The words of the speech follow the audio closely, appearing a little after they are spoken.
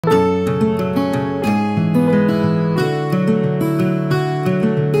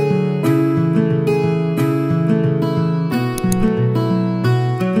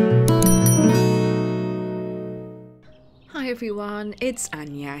it's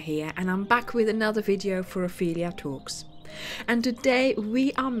Anya here, and I'm back with another video for Ophelia Talks. And today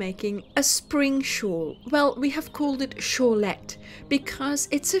we are making a spring shawl. Well, we have called it shawlette because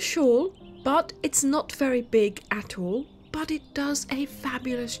it's a shawl, but it's not very big at all, but it does a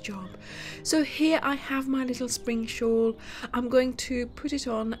fabulous job. So here I have my little spring shawl. I'm going to put it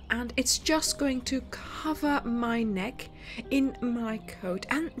on, and it's just going to cover my neck in my coat.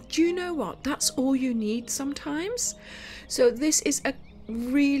 And do you know what? That's all you need sometimes. So this is a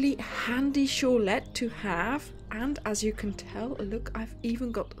really handy shawlette to have, and as you can tell, look, I've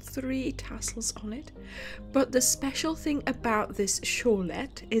even got 3 tassels on it. But the special thing about this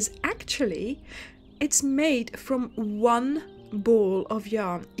shawlette is actually it's made from 1 ball of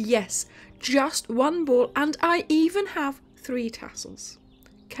yarn. Yes, just 1 ball, and I even have 3 tassels.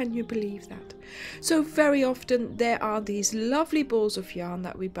 Can you believe that? So very often there are these lovely balls of yarn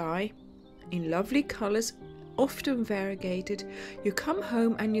that we buy in lovely colours, often variegated. You come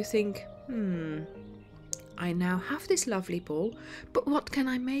home and you think, I now have this lovely ball, but what can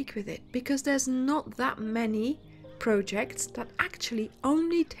I make with it? Because there's not that many projects that actually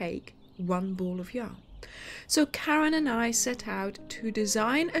only take 1 ball of yarn. So Karen and I set out to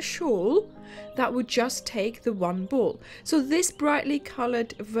design a shawl that would just take the 1 ball. So this brightly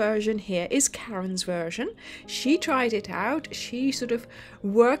coloured version here is Karen's version. She tried it out, she sort of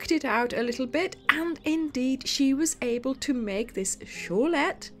worked it out a little bit, and indeed she was able to make this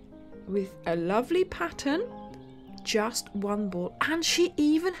shawlette with a lovely pattern, just 1 ball, and she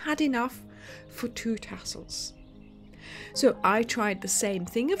even had enough for 2 tassels. So I tried the same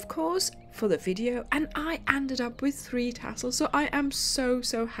thing, of course, for the video, and I ended up with 3 tassels. So I am so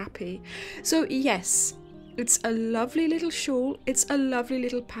happy. So yes, it's a lovely little shawl. It's a lovely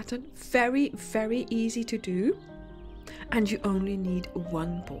little pattern. Very easy to do. And you only need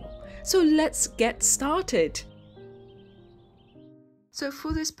 1 ball. So let's get started. So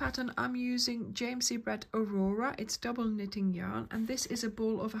for this pattern I'm using Jamesy Brett Aurora. It's double knitting yarn, and this is a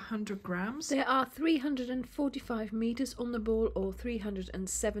ball of 100 grams. There are 345 meters on the ball, or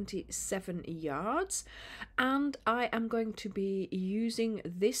 377 yards, and I am going to be using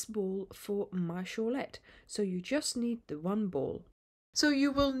this ball for my shawlette. So you just need the 1 ball. So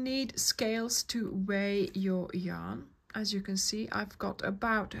you will need scales to weigh your yarn. As you can see, I've got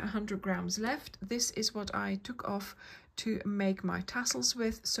about 100 grams left. This is what I took off to make my tassels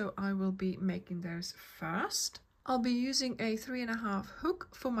with, so I will be making those first. I'll be using a 3.5 hook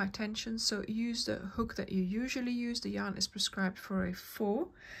for my tension, so use the hook that you usually use. The yarn is prescribed for a 4.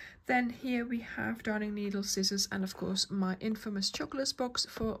 Then here we have darning needle, scissors, and of course my infamous chocolate box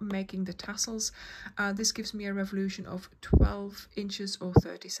for making the tassels. This gives me a revolution of 12 inches or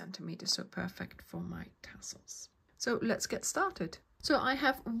 30 centimeters, so perfect for my tassels. So let's get started. So I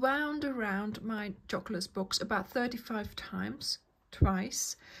have wound around my chocolate box about 35 times,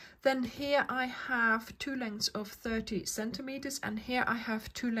 twice. Then here I have 2 lengths of 30 centimeters, and here I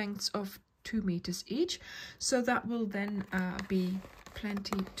have 2 lengths of 2 meters each. So that will then be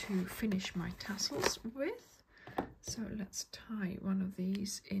plenty to finish my tassels with. So let's tie one of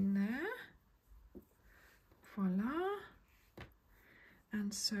these in there. Voila.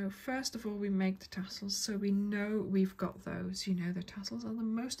 And so first of all we make the tassels, so we know we've got those. You know, the tassels are the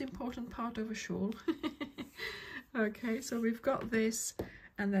most important part of a shawl. Okay, so we've got this,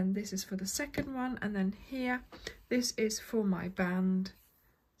 and then this is for the second one, and then here this is for my band.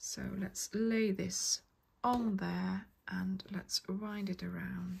 So let's lay this on there and let's wind it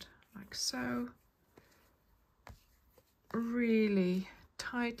around like so. Really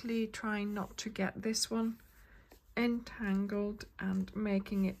tightly, trying not to get this one entangled, and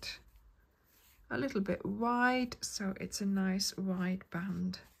making it a little bit wide so it's a nice wide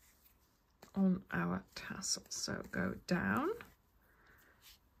band on our tassel. So go down,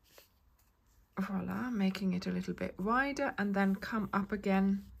 voila, making it a little bit wider, and then come up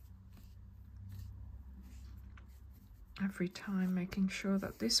again every time, making sure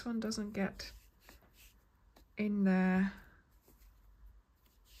that this one doesn't get in there.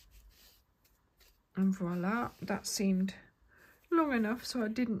 And voila, that seemed long enough, so I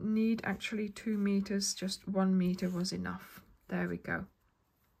didn't need actually 2 meters, just 1 meter was enough. There we go.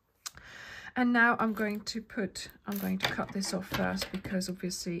 And now I'm going to cut this off first, because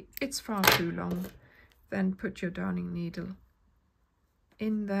obviously it's far too long. Then put your darning needle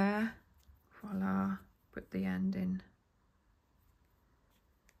in there, voila, put the end in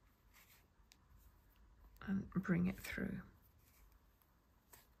and bring it through.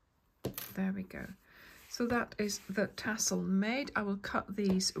 There we go. So that is the tassel made. I will cut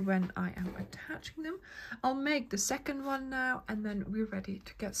these when I am attaching them. I'll make the second one now, and then we're ready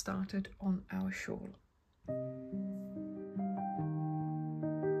to get started on our shawl.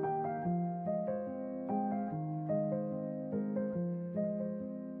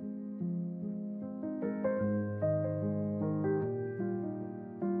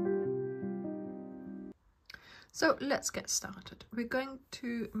 So let's get started. We're going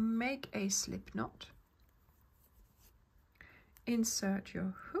to make a slip knot. Insert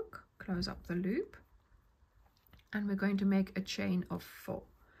your hook, close up the loop, and we're going to make a chain of 4.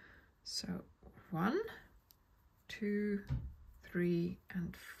 So 1, 2, 3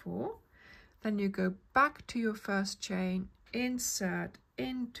 and 4. Then you go back to your first chain, insert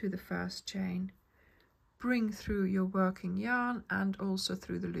into the first chain, bring through your working yarn and also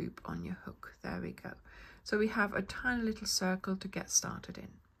through the loop on your hook. There we go. So we have a tiny little circle to get started in.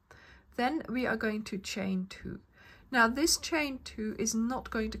 Then we are going to chain 2. Now this chain 2 is not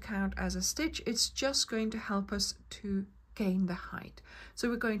going to count as a stitch, it's just going to help us to gain the height. So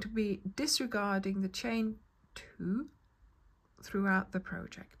we're going to be disregarding the chain 2 throughout the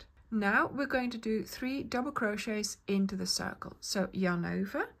project. Now we're going to do 3 double crochets into the circle. So yarn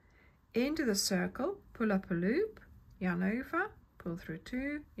over, into the circle, pull up a loop, yarn over, pull through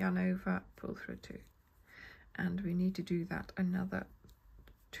 2, yarn over, pull through 2. And we need to do that another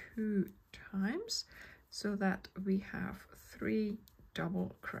 2 times so that we have 3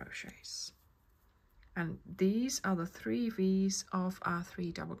 double crochets. And these are the 3 V's of our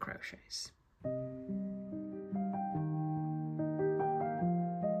 3 double crochets.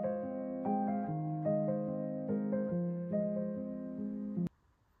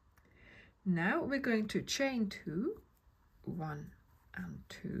 Now we're going to chain 2, 1 and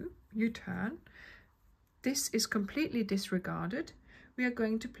 2, you turn. This is completely disregarded. We are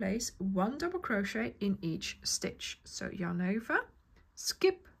going to place 1 double crochet in each stitch. So yarn over,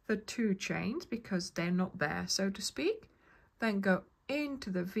 skip the 2 chains because they're not there, so to speak. Then go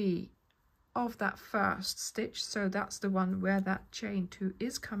into the V of that first stitch. So that's the one where that chain 2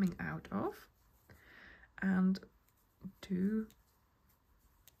 is coming out of. And do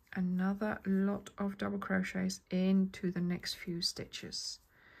another lot of double crochets into the next few stitches.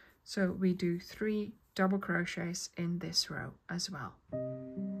 So we do 3 double crochets in this row as well.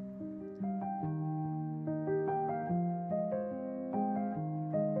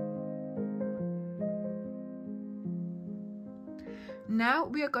 Now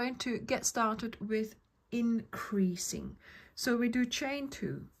we are going to get started with increasing. So we do chain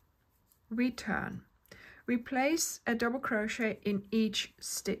 2, we turn, we place a double crochet in each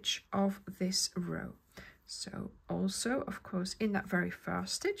stitch of this row. So also, of course, in that very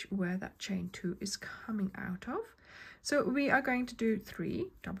first stitch where that chain 2 is coming out of. So we are going to do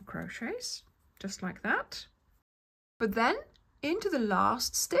 3 double crochets, just like that. But then into the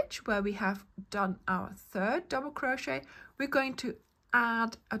last stitch where we have done our 3rd double crochet, we're going to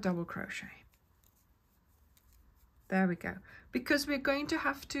add a double crochet. There we go, because we're going to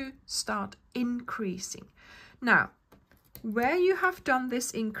have to start increasing. Now, where you have done this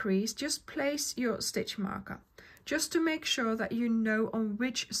increase, just place your stitch marker, just to make sure that you know on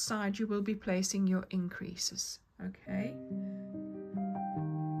which side you will be placing your increases. Okay.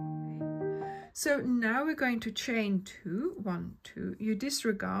 So now we're going to chain 2, 1, 2, you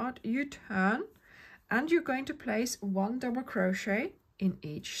disregard, you turn, and you're going to place 1 double crochet in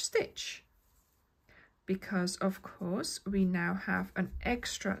each stitch. Because of course we now have an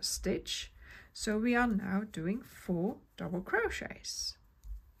extra stitch, so we are now doing 4 double crochets.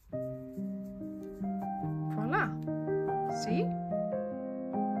 Voila! See?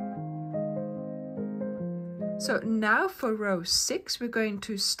 So now for row 6, we're going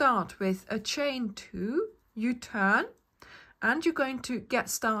to start with a chain 2, you turn, and you're going to get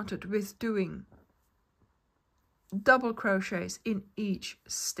started with doing double crochets in each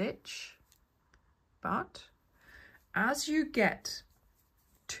stitch. But as you get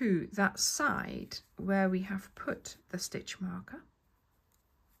to that side where we have put the stitch marker,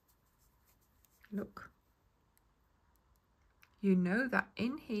 look, you know that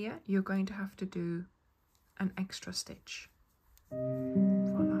in here you're going to have to do an extra stitch.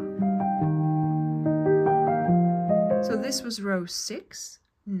 Voila. So this was row 6.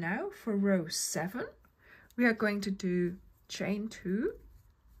 Now for row 7, we are going to do chain 2,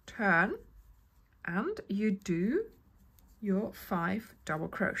 turn, and you do your 5 double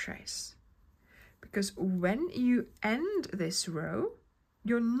crochets. Because when you end this row,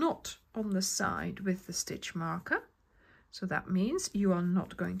 you're not on the side with the stitch marker, so that means you are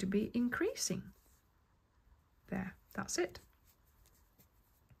not going to be increasing. There, that's it.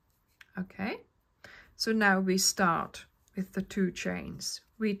 Okay, so now we start with the 2 chains.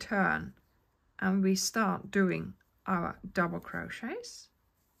 We turn and we start doing our double crochets.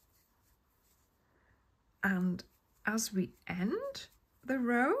 And as we end the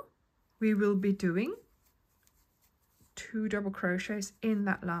row, we will be doing 2 double crochets in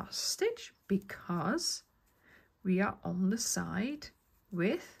that last stitch because we are on the side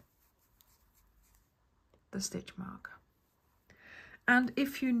with the stitch marker. And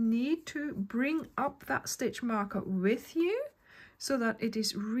if you need to, bring up that stitch marker with you so that it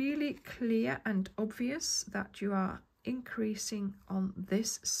is really clear and obvious that you are increasing on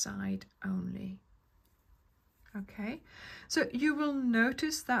this side only. Okay, so you will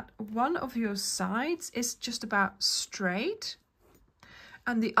notice that one of your sides is just about straight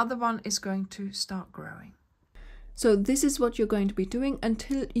and the other one is going to start growing. So this is what you're going to be doing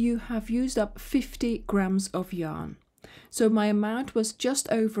until you have used up 50 grams of yarn. So my amount was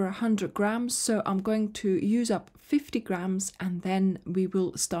just over 100 grams, so I'm going to use up 50 grams and then we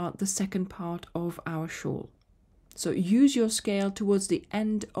will start the second part of our shawl. So use your scale towards the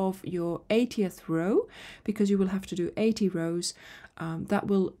end of your 80th row, because you will have to do 80 rows. That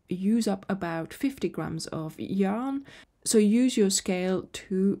will use up about 50 grams of yarn. So use your scale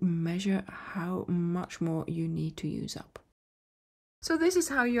to measure how much more you need to use up. So this is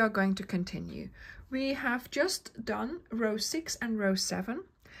how you are going to continue. We have just done row 6 and row 7,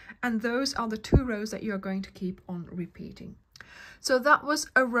 and those are the 2 rows that you are going to keep on repeating. So that was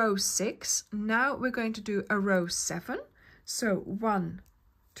a row 6. Now we're going to do a row 7. So 1,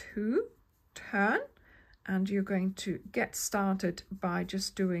 2, turn, and you're going to get started by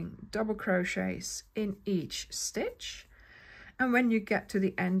just doing double crochets in each stitch. And when you get to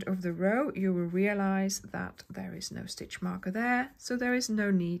the end of the row, you will realize that there is no stitch marker there, so there is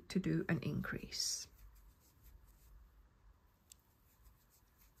no need to do an increase.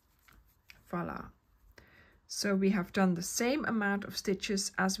 Voila. So we have done the same amount of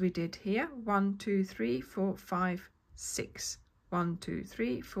stitches as we did here. 1, 2, 3, 4, 5, 6. 1, 2,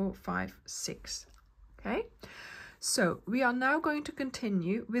 3, 4, 5, 6. Okay, so we are now going to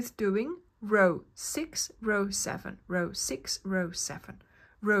continue with doing row 6, row 7, row 6, row 7.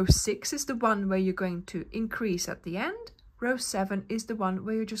 Row 6 is the one where you're going to increase at the end. Row 7 is the one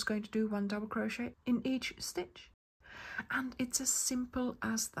where you're just going to do 1 double crochet in each stitch. And it's as simple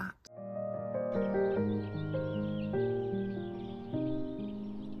as that.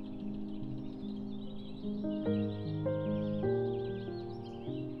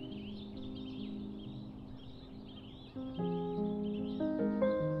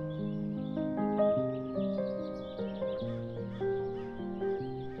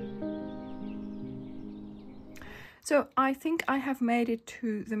 So I think I have made it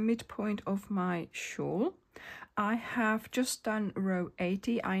to the midpoint of my shawl. I have just done row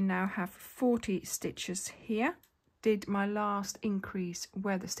 80. I now have 40 stitches here. Did my last increase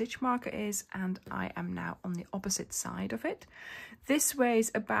where the stitch marker is, and I am now on the opposite side of it. This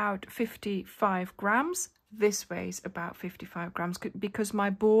weighs about 55 grams. This weighs about 55 grams because my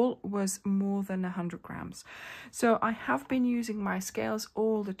ball was more than 100 grams. So I have been using my scales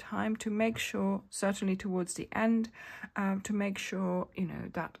all the time to make sure, certainly towards the end, to make sure, you know,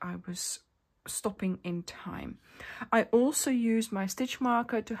 that I was stopping in time. I also used my stitch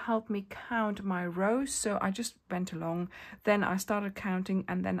marker to help me count my rows, so I just went along, then I started counting,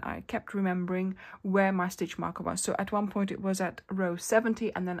 and then I kept remembering where my stitch marker was. So at one point it was at row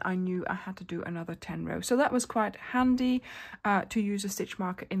 70, and then I knew I had to do another 10 rows. So that was quite handy to use a stitch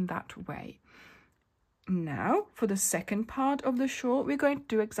marker in that way. Now for the second part of the shawl, we're going to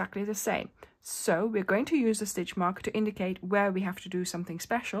do exactly the same. So we're going to use the stitch marker to indicate where we have to do something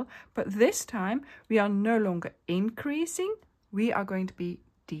special, but this time we are no longer increasing, we are going to be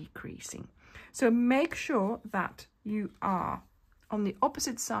decreasing. So make sure that you are on the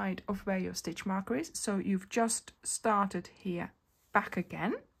opposite side of where your stitch marker is. So you've just started here, back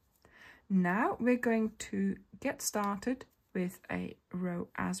again. Now we're going to get started with a row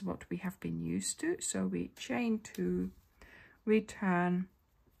as what we have been used to. So we chain 2, we turn,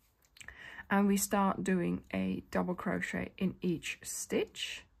 and we start doing a double crochet in each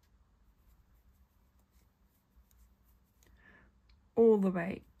stitch all the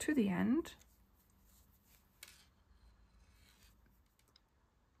way to the end.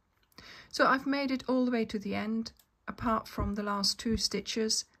 So I've made it all the way to the end, apart from the last 2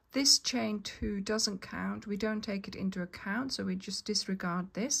 stitches. This chain 2 doesn't count, we don't take it into account, so we just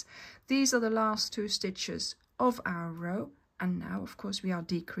disregard this. These are the last 2 stitches of our row, and now of course we are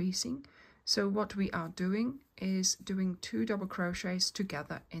decreasing. So what we are doing is doing 2 double crochets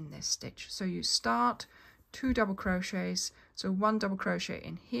together in this stitch. So you start 2 double crochets, so 1 double crochet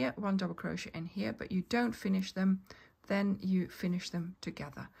in here, 1 double crochet in here, but you don't finish them, then you finish them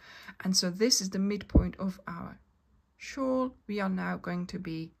together. And so this is the midpoint of our shawl. We are now going to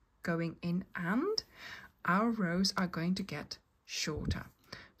be going in, and our rows are going to get shorter.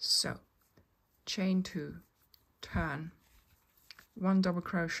 So chain 2, turn, 1 double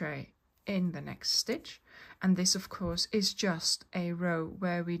crochet in the next stitch, And this of course is just a row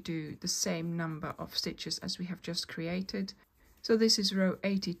where we do the same number of stitches as we have just created. So this is row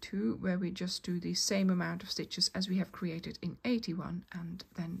 82, where we just do the same amount of stitches as we have created in 81, and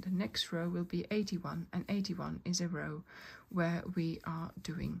then the next row will be 81, and 81 is a row where we are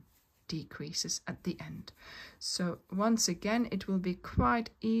doing decreases at the end. So once again, it will be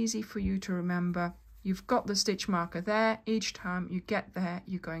quite easy for you to remember. You've got the stitch marker there. Each time you get there,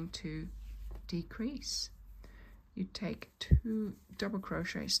 you're going to decrease. You take 2 double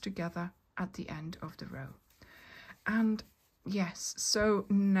crochets together at the end of the row. And yes, so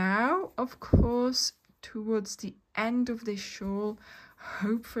now of course towards the end of this shawl,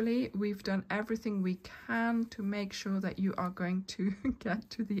 hopefully we've done everything we can to make sure that you are going to get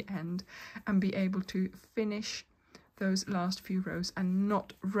to the end and be able to finish those last few rows and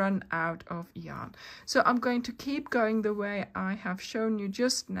not run out of yarn. So I'm going to keep going the way I have shown you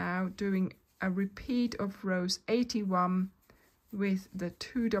just now, doing a repeat of rows 81 with the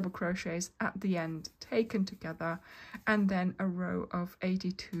 2 double crochets at the end taken together, and then a row of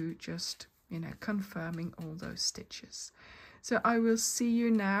 82, just, you know, confirming all those stitches. So I will see you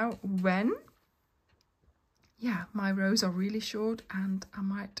now when, yeah, my rows are really short and I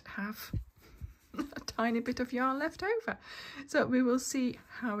might have a tiny bit of yarn left over. So we will see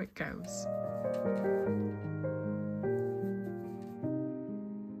how it goes.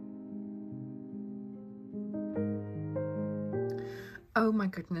 Oh my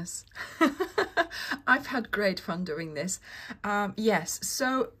goodness. I've had great fun doing this. Yes,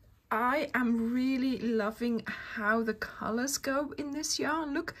 so I am really loving how the colors go in this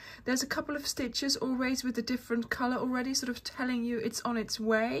yarn. Look, there's a couple of stitches always with a different color already, sort of telling you it's on its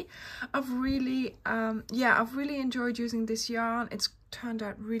way. I've really enjoyed using this yarn. It's turned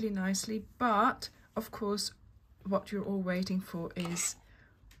out really nicely, but of course what you're all waiting for is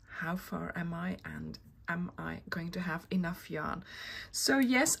how far am I, and am I going to have enough yarn? So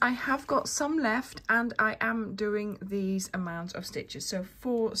yes, I have got some left and I am doing these amounts of stitches, so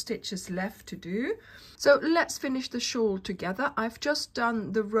 4 stitches left to do. So let's finish the shawl together. I've just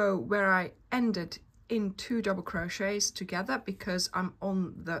done the row where I ended in 2 double crochets together because I'm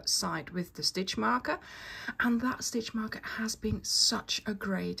on the side with the stitch marker, and that stitch marker has been such a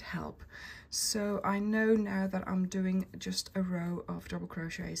great help. So I know now that I'm doing just a row of double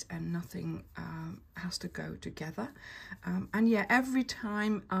crochets and nothing has to go together. And yeah, every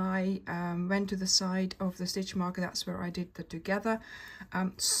time I went to the side of the stitch marker, that's where I did the together.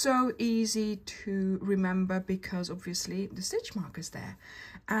 So easy to remember because obviously the stitch marker's there.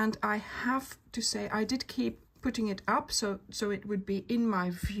 And I have to say, I did keep putting it up so it would be in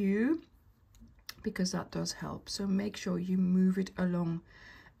my view, because that does help. So make sure you move it along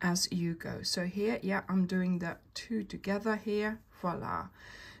as you go. So here, yeah, I'm doing the 2 together here, voila.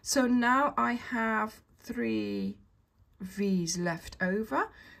 So now I have 3 V's left over,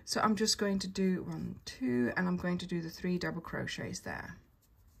 so I'm just going to do 1, 2, and I'm going to do the 3 double crochets there.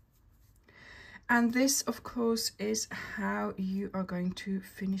 And this of course is how you are going to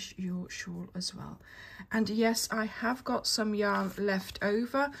finish your shawl as well. And yes, I have got some yarn left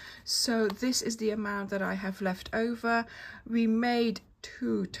over, so this is the amount that I have left over. We made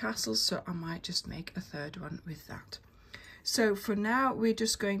 2 tassels, so I might just make a 3rd one with that. So for now we're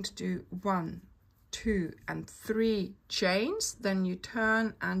just going to do 1, 2 and 3 chains, then you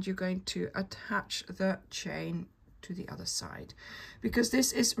turn and you're going to attach the chain to the other side, because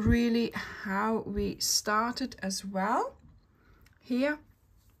this is really how we started as well. Here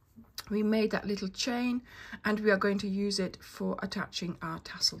we made that little chain and we are going to use it for attaching our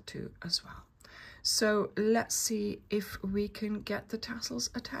tassel to as well. So let's see if we can get the tassels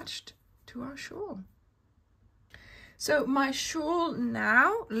attached to our shawl. So my shawl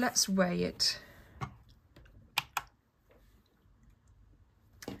now, let's weigh it.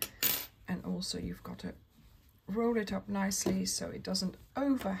 And also you've got to roll it up nicely so it doesn't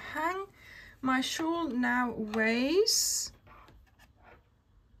overhang. My shawl now weighs,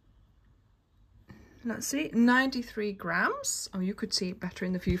 let's see, 93 grams. Oh, you could see it better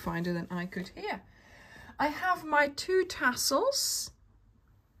in the viewfinder than I could here. I have my 2 tassels,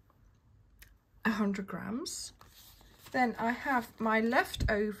 100 grams. Then I have my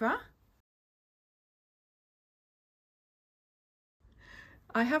leftover.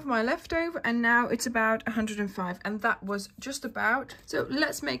 And now it's about 105, and that was just about. So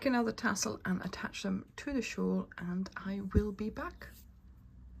let's make another tassel and attach them to the shawl, and I will be back.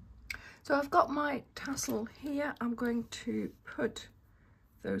 So I've got my tassel here. I'm going to put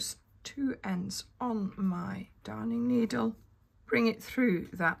those 2 ends on my darning needle, bring it through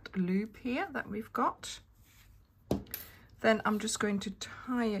that loop here that we've got. Then I'm just going to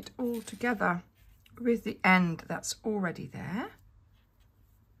tie it all together with the end that's already there.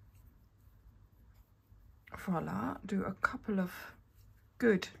 Voila, do a couple of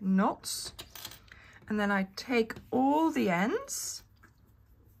good knots, and then I take all the ends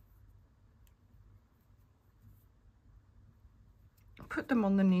put them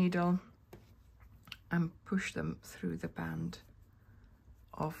on the needle and push them through the band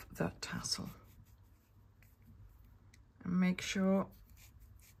of the tassel, and make sure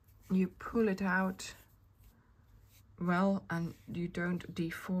you pull it out well and you don't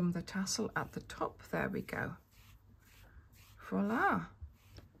deform the tassel at the top. There we go. Voila.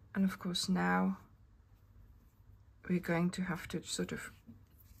 And of course now we're going to have to sort of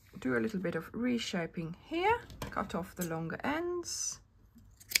do a little bit of reshaping here, cut off the longer ends,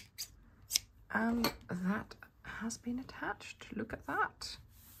 and that has been attached. Look at that.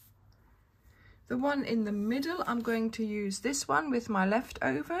 The one in the middle, I'm going to use this one with my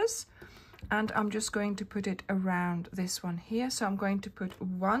leftovers, and I'm just going to put it around this one here. So I'm going to put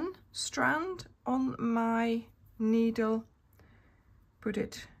one strand on my needle, put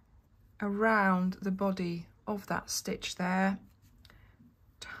it around the body of that stitch there,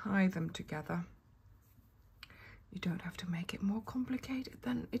 tie them together. You don't have to make it more complicated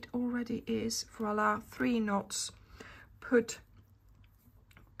than it already is. Voila, 3 knots. Put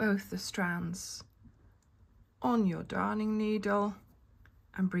both the strands on your darning needle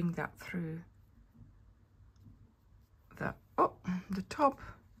and bring that through the top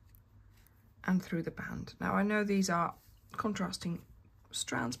and through the band. Now I know these are contrasting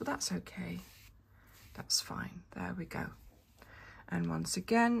strands, but that's okay. That's fine. There we go. And once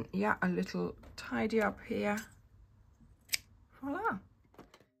again, yeah, a little tidy up here. Voila.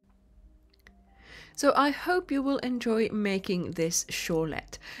 So I hope you will enjoy making this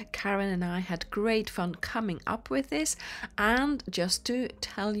shawlette. Karen and I had great fun coming up with this, and just to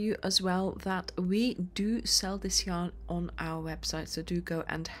tell you as well that we do sell this yarn on our website, so do go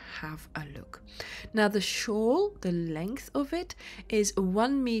and have a look. Now the shawl, the length of it is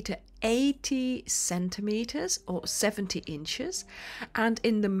 1 meter 80 centimeters or 70 inches, and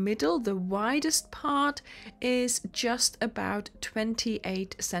in the middle the widest part is just about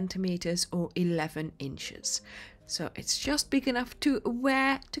 28 centimeters or 11 inches. So it's just big enough to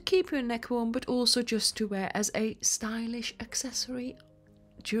wear to keep your neck warm, but also just to wear as a stylish accessory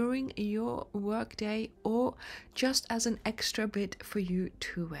during your work day, or just as an extra bit for you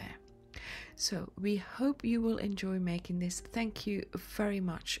to wear. So we hope you will enjoy making this. Thank you very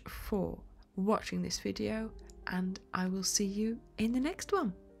much for watching this video, and I will see you in the next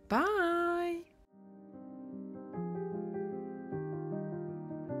one. Bye!